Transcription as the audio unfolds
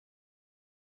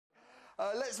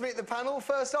Let's meet the panel.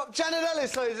 First up, Janet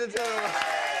Ellis, ladies and gentlemen.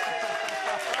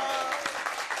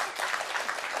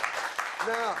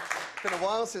 Now, it's been a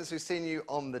while since we've seen you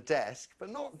on the desk, but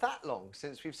not that long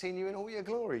since we've seen you in all your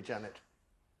glory, Janet.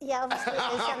 Yeah, obviously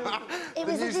it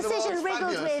was a decision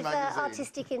riddled with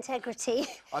artistic integrity.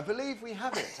 I believe we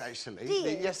have it, actually. Do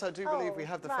you? Yes, I do believe we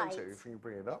have the right. photo, if you can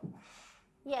bring it up.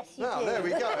 Yes, you now, do. There we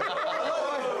go.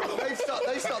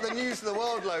 They start the News of the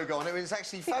World logo on it. It's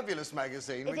actually Fabulous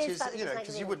magazine, which is, you know,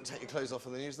 because you wouldn't take your clothes off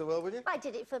on the News of the World, would you? I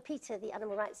did it for PETA, the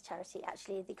animal rights charity,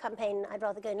 actually. The campaign, I'd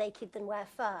rather go naked than wear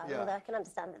fur, although I can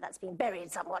understand that that's been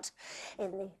buried somewhat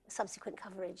in the subsequent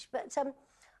coverage. But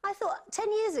I thought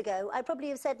 10 years ago, I'd probably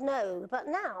have said no, but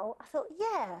now I thought,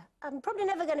 yeah, I'm probably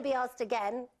never going to be asked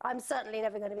again. I'm certainly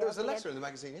never going to be asked again. There was a letter in the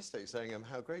magazine yesterday saying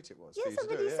how great it was. Yes,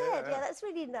 somebody said. Yeah, that's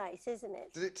really nice, isn't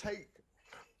it? Did it take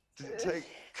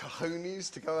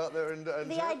cojones to go out there and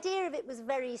The idea of it was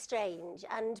very strange,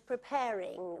 and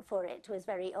preparing for it was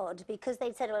very odd, because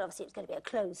they'd said, well, obviously it's going to be a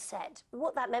closed set. But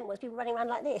what that meant was people running around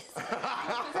like this.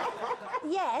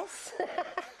 Yes.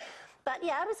 But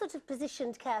yeah, I was sort of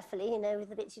positioned carefully, you know, with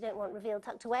the bits you don't want revealed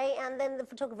tucked away, and then the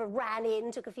photographer ran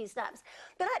in, took a few snaps.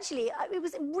 But actually, it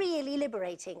was really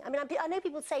liberating. I mean, I know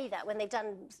people say that when they've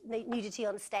done nudity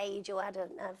on stage or had a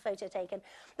photo taken,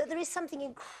 but there is something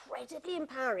incredibly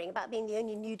empowering about being the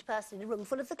only nude person in a room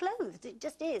full of the clothes. It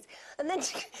just is. And then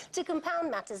to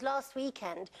compound matters, last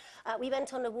weekend, we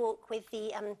went on a walk with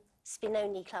the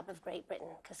Spinoni Club of Great Britain,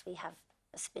 because we have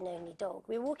a Spinoni dog.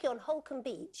 We were walking on Holcombe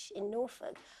Beach in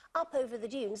Norfolk, up over the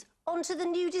dunes, onto the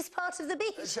nudist part of the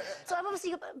beach. So I've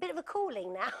obviously got a bit of a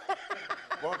calling now.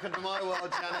 Welcome to my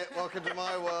world, Janet. Welcome to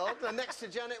my world. And next to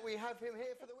Janet, we have him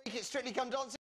here for the week. It's Strictly Come Dancing.